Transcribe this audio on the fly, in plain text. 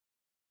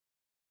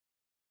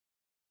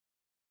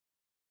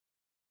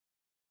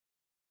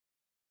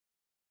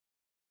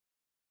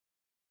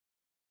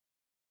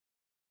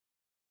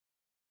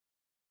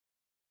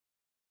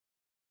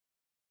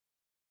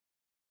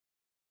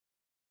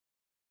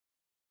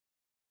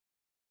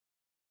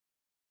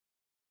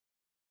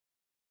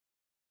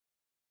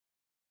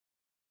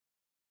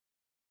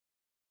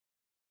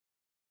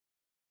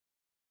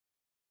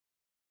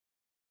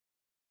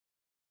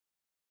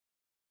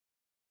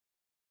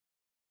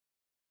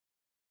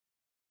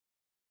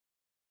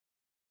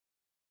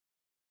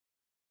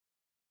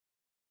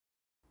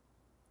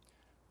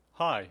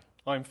Hi,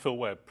 I'm Phil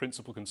Webb,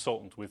 Principal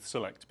Consultant with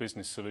Select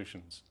Business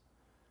Solutions.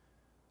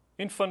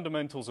 In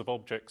Fundamentals of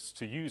Objects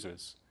to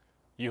Users,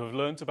 you have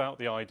learnt about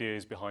the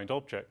ideas behind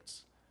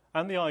objects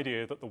and the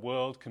idea that the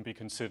world can be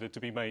considered to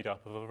be made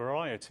up of a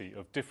variety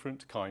of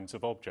different kinds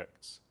of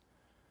objects.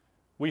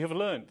 We have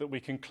learnt that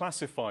we can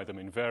classify them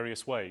in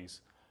various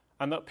ways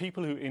and that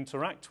people who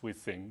interact with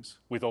things,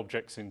 with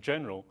objects in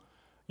general,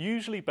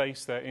 usually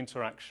base their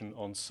interaction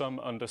on some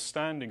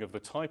understanding of the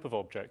type of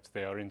object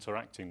they are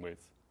interacting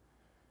with.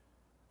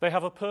 They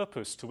have a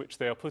purpose to which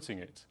they are putting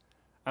it,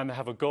 and they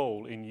have a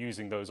goal in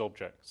using those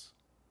objects.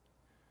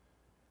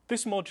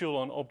 This module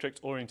on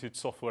object-oriented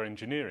software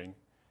engineering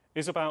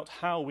is about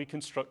how we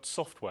construct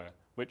software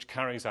which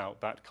carries out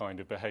that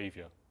kind of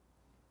behaviour.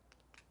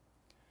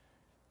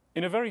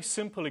 In a very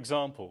simple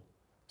example,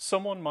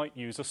 someone might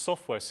use a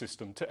software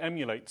system to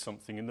emulate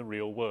something in the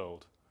real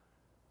world.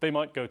 They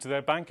might go to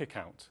their bank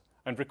account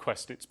and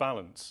request its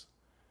balance.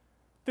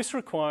 This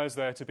requires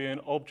there to be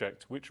an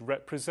object which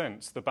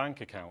represents the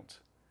bank account.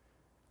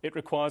 It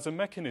requires a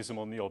mechanism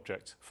on the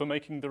object for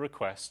making the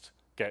request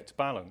get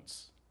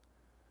balance.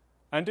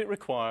 And it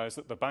requires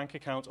that the bank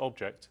account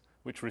object,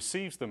 which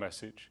receives the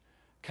message,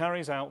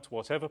 carries out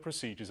whatever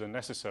procedures are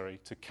necessary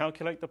to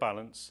calculate the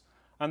balance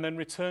and then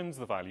returns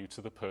the value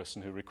to the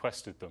person who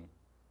requested them.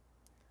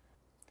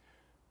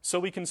 So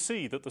we can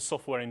see that the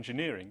software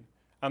engineering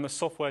and the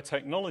software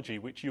technology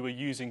which you are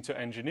using to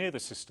engineer the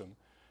system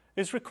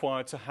is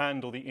required to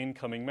handle the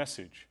incoming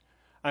message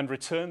and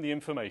return the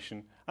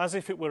information as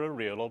if it were a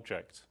real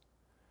object.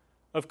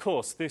 Of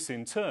course, this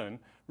in turn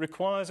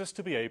requires us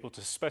to be able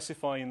to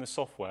specify in the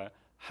software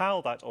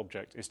how that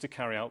object is to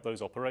carry out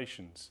those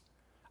operations,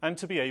 and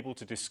to be able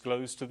to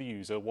disclose to the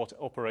user what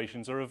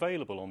operations are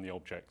available on the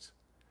object.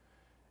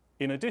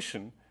 In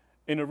addition,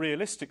 in a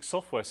realistic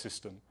software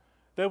system,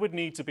 there would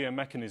need to be a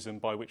mechanism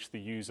by which the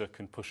user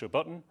can push a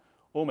button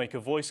or make a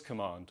voice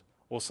command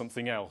or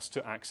something else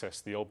to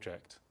access the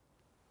object.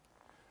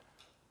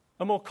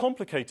 A more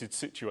complicated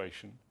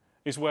situation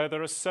is where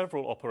there are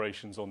several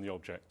operations on the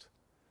object.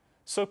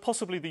 So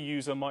possibly the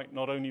user might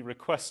not only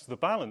request the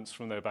balance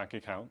from their bank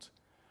account,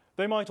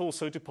 they might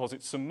also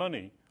deposit some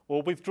money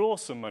or withdraw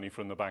some money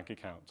from the bank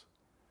account.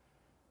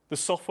 The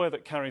software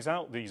that carries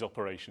out these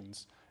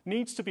operations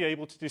needs to be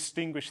able to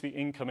distinguish the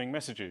incoming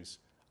messages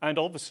and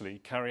obviously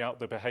carry out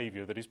the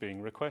behaviour that is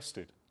being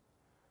requested.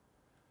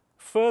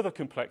 Further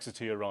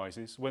complexity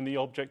arises when the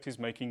object is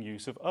making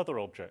use of other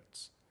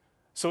objects.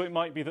 So it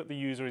might be that the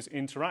user is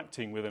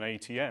interacting with an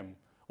ATM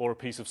or a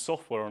piece of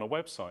software on a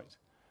website,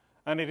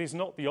 and it is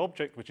not the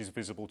object which is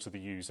visible to the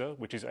user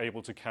which is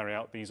able to carry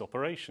out these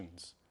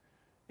operations.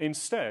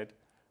 Instead,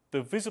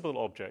 the visible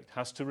object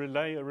has to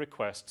relay a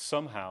request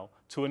somehow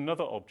to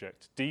another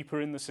object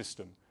deeper in the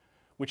system,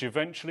 which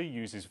eventually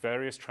uses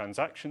various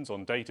transactions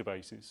on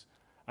databases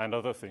and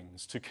other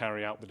things to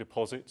carry out the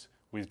deposit,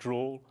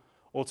 withdrawal,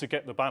 or to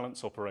get the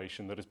balance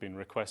operation that has been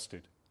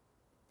requested.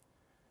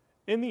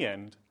 In the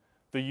end,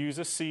 the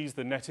user sees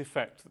the net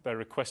effect that their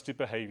requested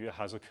behaviour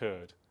has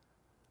occurred,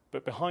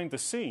 but behind the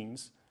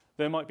scenes,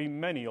 there might be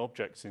many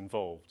objects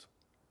involved.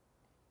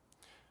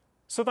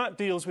 So that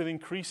deals with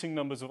increasing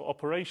numbers of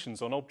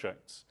operations on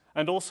objects,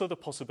 and also the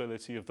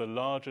possibility of the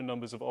larger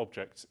numbers of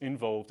objects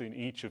involved in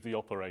each of the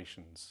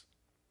operations.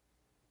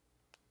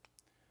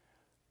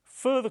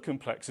 Further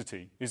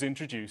complexity is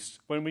introduced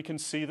when we can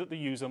see that the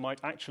user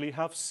might actually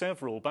have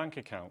several bank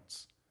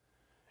accounts.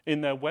 In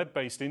their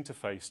web-based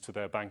interface to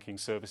their banking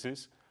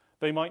services,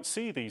 they might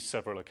see these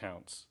several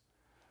accounts.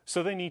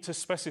 So they need to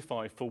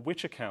specify for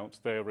which account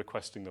they are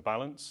requesting the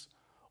balance,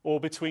 or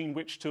between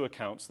which two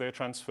accounts they are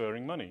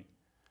transferring money.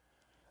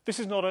 This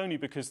is not only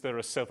because there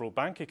are several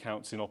bank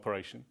accounts in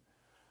operation,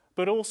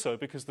 but also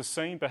because the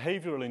same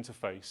behavioural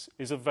interface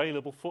is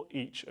available for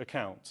each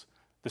account.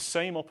 The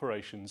same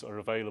operations are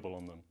available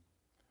on them.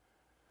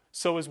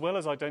 So as well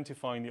as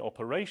identifying the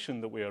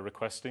operation that we are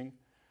requesting,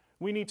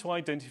 we need to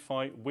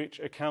identify which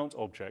account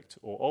object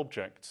or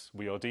objects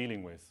we are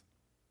dealing with.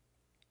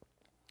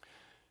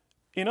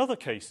 In other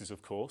cases,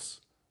 of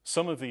course,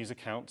 some of these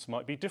accounts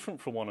might be different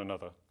from one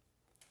another.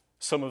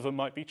 Some of them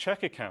might be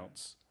cheque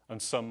accounts,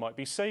 and some might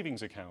be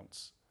savings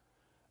accounts.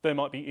 There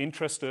might be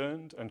interest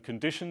earned and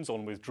conditions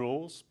on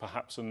withdrawals,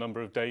 perhaps a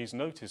number of days'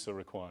 notice are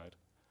required.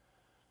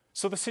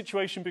 So the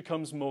situation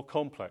becomes more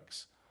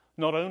complex,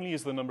 not only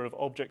as the number of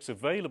objects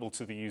available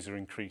to the user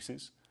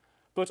increases,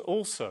 but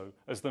also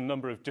as the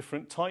number of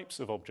different types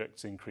of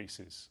objects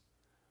increases.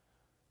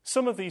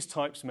 Some of these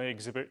types may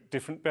exhibit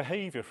different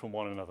behaviour from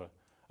one another,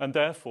 and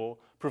therefore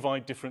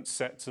provide different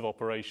sets of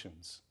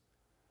operations.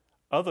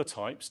 Other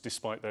types,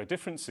 despite their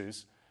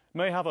differences,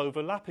 may have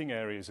overlapping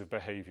areas of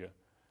behaviour,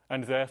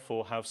 and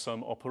therefore have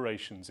some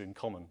operations in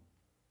common.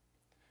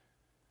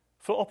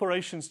 For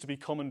operations to be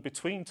common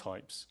between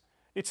types,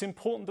 it's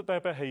important that their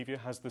behaviour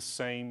has the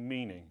same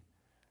meaning.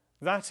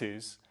 That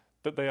is,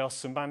 that they are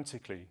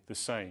semantically the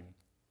same.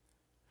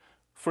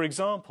 For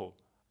example,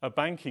 a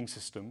banking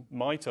system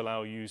might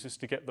allow users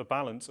to get the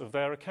balance of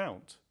their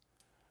account,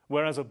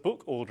 whereas a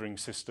book ordering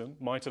system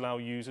might allow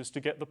users to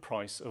get the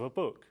price of a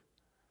book.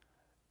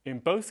 In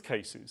both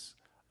cases,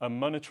 a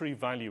monetary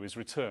value is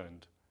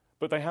returned,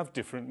 but they have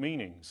different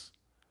meanings.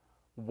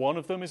 One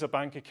of them is a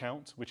bank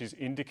account, which is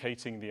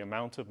indicating the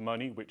amount of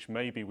money which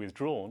may be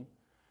withdrawn.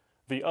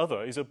 The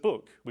other is a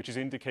book, which is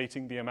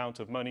indicating the amount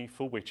of money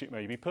for which it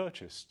may be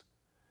purchased.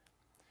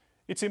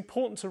 It's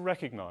important to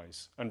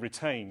recognise and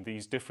retain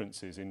these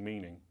differences in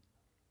meaning.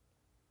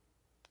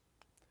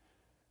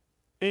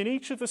 In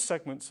each of the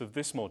segments of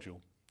this module,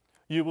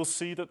 you will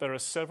see that there are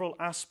several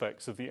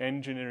aspects of the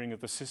engineering of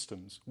the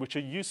systems which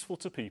are useful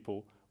to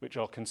people, which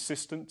are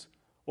consistent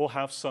or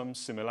have some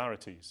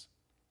similarities.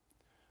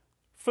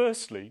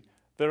 Firstly,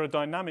 there are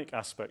dynamic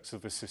aspects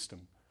of the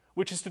system,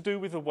 which is to do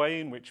with the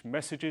way in which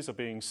messages are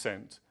being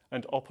sent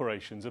and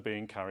operations are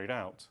being carried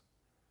out.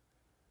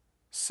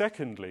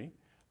 Secondly,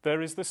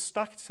 there is the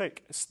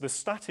static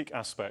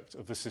aspect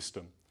of the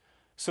system,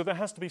 so there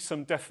has to be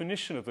some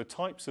definition of the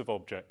types of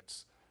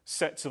objects,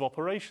 sets of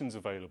operations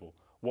available,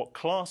 what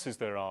classes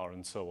there are,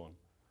 and so on,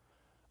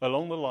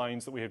 along the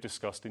lines that we have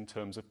discussed in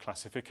terms of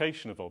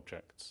classification of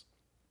objects.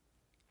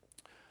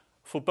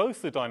 For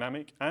both the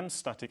dynamic and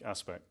static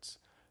aspects,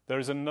 there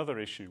is another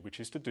issue which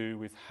is to do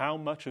with how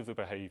much of the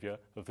behaviour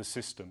of the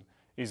system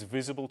is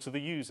visible to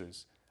the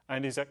users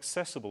and is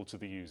accessible to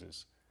the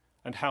users,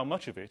 and how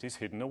much of it is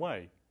hidden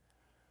away.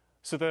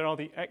 So there are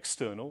the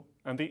external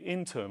and the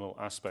internal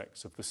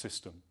aspects of the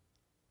system.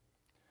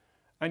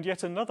 And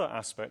yet another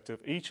aspect of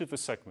each of the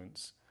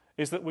segments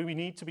is that we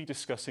need to be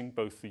discussing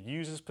both the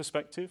user's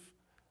perspective,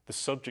 the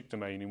subject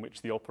domain in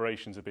which the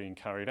operations are being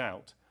carried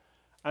out,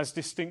 as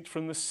distinct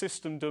from the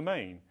system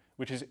domain,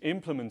 which is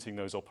implementing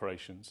those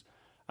operations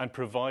and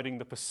providing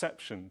the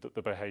perception that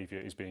the behaviour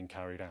is being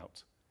carried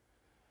out.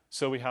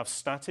 So we have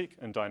static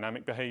and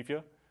dynamic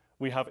behaviour,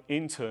 we have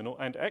internal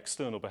and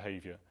external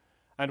behaviour,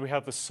 and we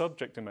have the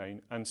subject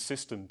domain and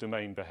system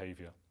domain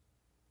behaviour.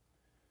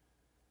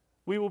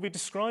 We will be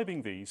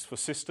describing these for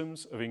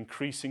systems of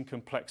increasing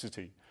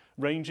complexity,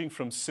 ranging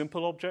from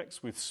simple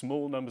objects with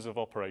small numbers of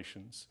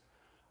operations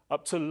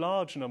up to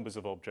large numbers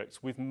of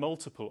objects with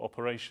multiple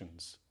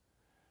operations.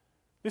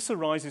 This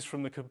arises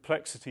from the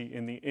complexity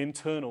in the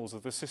internals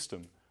of the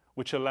system,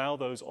 which allow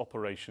those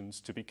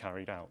operations to be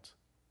carried out.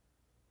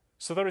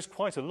 So there is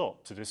quite a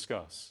lot to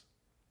discuss.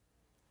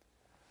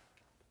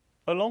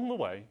 Along the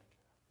way,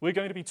 we're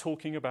going to be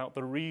talking about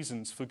the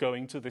reasons for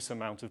going to this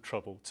amount of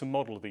trouble to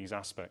model these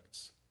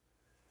aspects.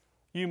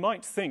 You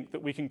might think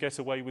that we can get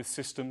away with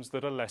systems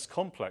that are less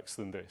complex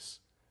than this,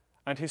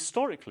 and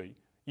historically,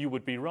 you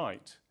would be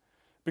right,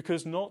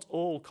 because not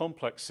all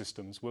complex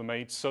systems were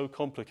made so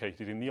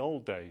complicated in the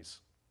old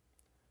days.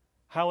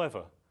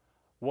 However,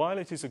 while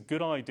it is a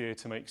good idea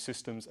to make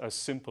systems as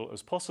simple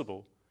as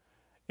possible,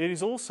 it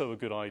is also a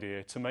good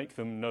idea to make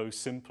them no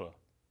simpler.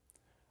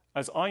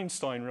 As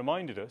Einstein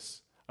reminded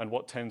us, and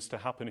what tends to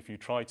happen if you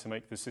try to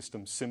make the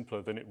system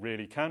simpler than it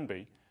really can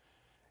be,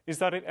 is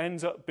that it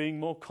ends up being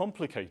more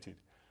complicated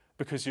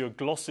because you're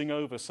glossing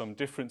over some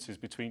differences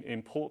between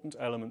important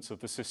elements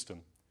of the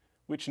system,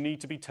 which need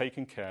to be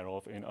taken care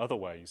of in other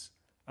ways,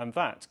 and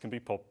that can be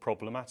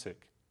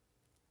problematic.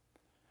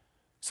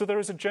 So there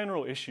is a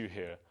general issue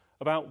here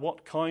about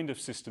what kind of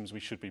systems we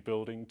should be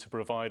building to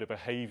provide a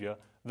behaviour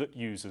that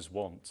users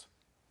want.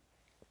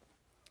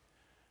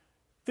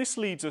 This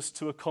leads us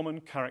to a common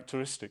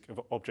characteristic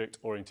of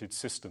object-oriented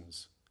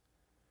systems.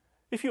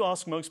 If you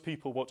ask most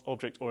people what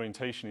object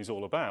orientation is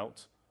all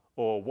about,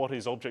 or what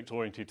is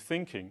object-oriented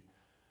thinking,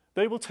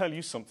 they will tell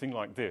you something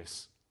like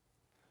this.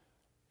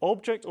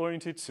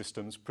 Object-oriented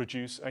systems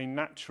produce a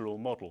natural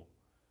model.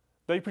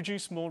 They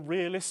produce more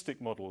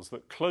realistic models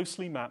that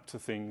closely map to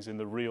things in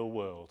the real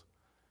world.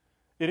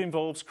 It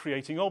involves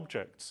creating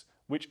objects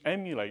which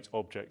emulate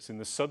objects in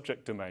the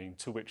subject domain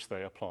to which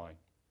they apply.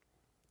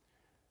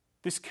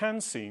 This can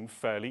seem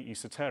fairly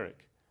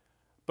esoteric,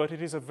 but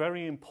it is a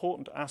very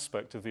important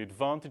aspect of the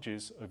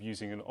advantages of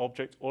using an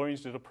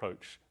object-oriented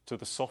approach to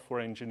the software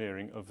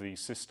engineering of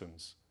these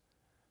systems.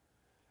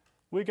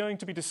 We're going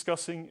to be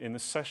discussing in the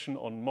session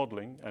on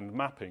modelling and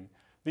mapping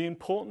the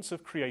importance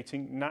of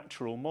creating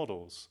natural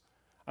models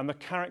and the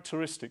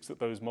characteristics that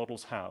those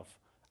models have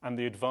and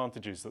the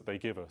advantages that they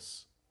give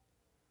us.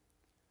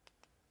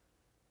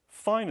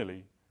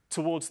 Finally,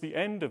 towards the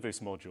end of this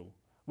module,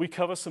 we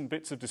cover some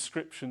bits of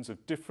descriptions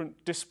of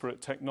different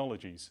disparate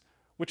technologies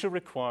which are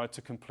required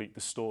to complete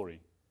the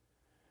story.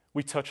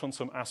 We touch on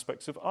some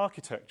aspects of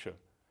architecture.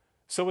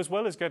 So as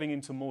well as getting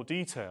into more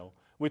detail,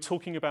 we're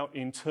talking about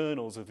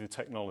internals of the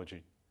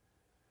technology.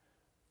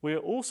 We're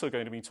also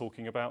going to be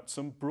talking about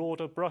some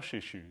broader brush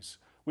issues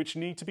which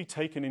need to be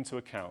taken into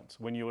account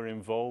when you are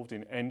involved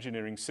in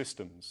engineering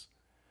systems.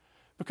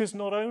 Because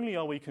not only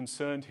are we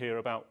concerned here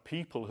about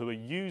people who are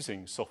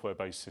using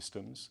software-based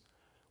systems,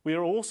 we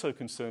are also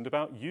concerned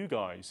about you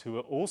guys who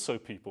are also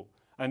people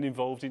and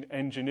involved in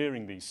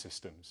engineering these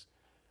systems.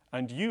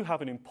 And you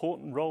have an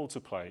important role to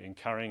play in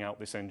carrying out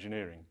this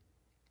engineering.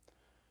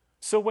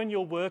 So when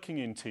you're working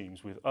in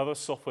teams with other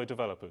software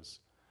developers,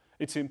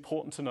 it's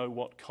important to know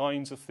what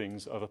kinds of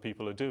things other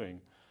people are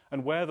doing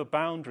and where the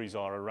boundaries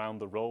are around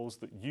the roles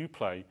that you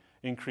play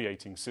in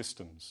creating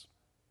systems.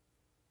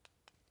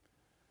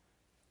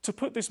 To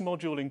put this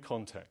module in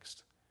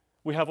context,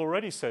 we have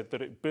already said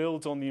that it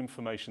builds on the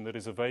information that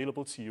is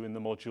available to you in the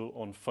module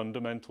on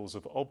fundamentals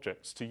of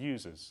objects to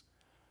users,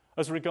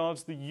 as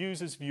regards the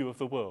user's view of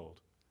the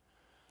world.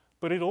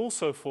 But it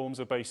also forms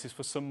a basis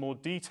for some more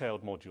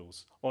detailed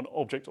modules on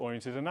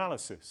object-oriented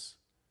analysis.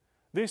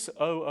 This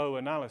OO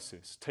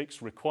analysis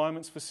takes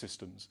requirements for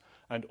systems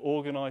and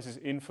organises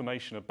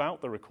information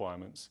about the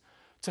requirements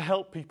to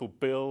help people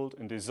build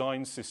and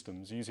design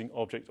systems using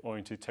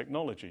object-oriented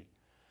technology,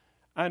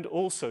 and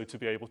also to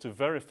be able to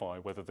verify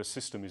whether the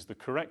system is the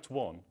correct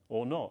one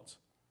or not.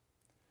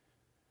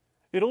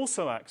 It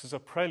also acts as a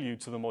prelude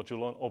to the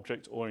module on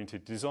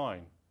object-oriented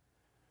design.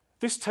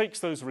 This takes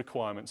those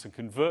requirements and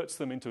converts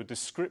them into a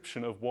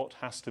description of what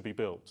has to be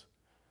built.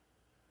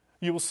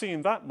 You will see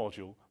in that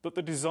module that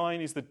the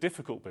design is the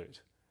difficult bit,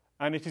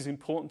 and it is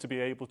important to be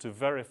able to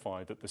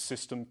verify that the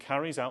system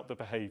carries out the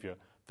behaviour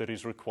that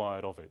is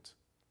required of it.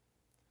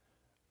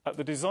 At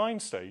the design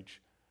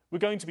stage, we're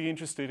going to be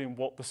interested in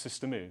what the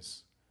system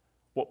is,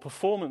 what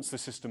performance the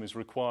system is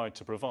required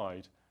to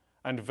provide,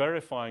 and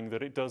verifying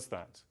that it does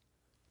that.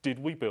 Did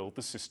we build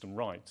the system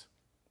right?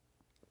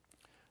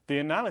 The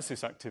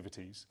analysis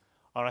activities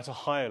are at a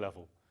higher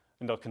level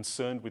and are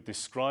concerned with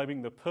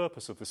describing the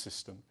purpose of the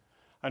system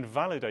and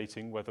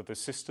validating whether the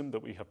system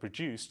that we have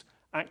produced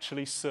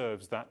actually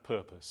serves that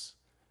purpose.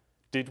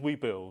 Did we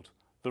build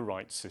the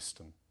right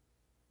system?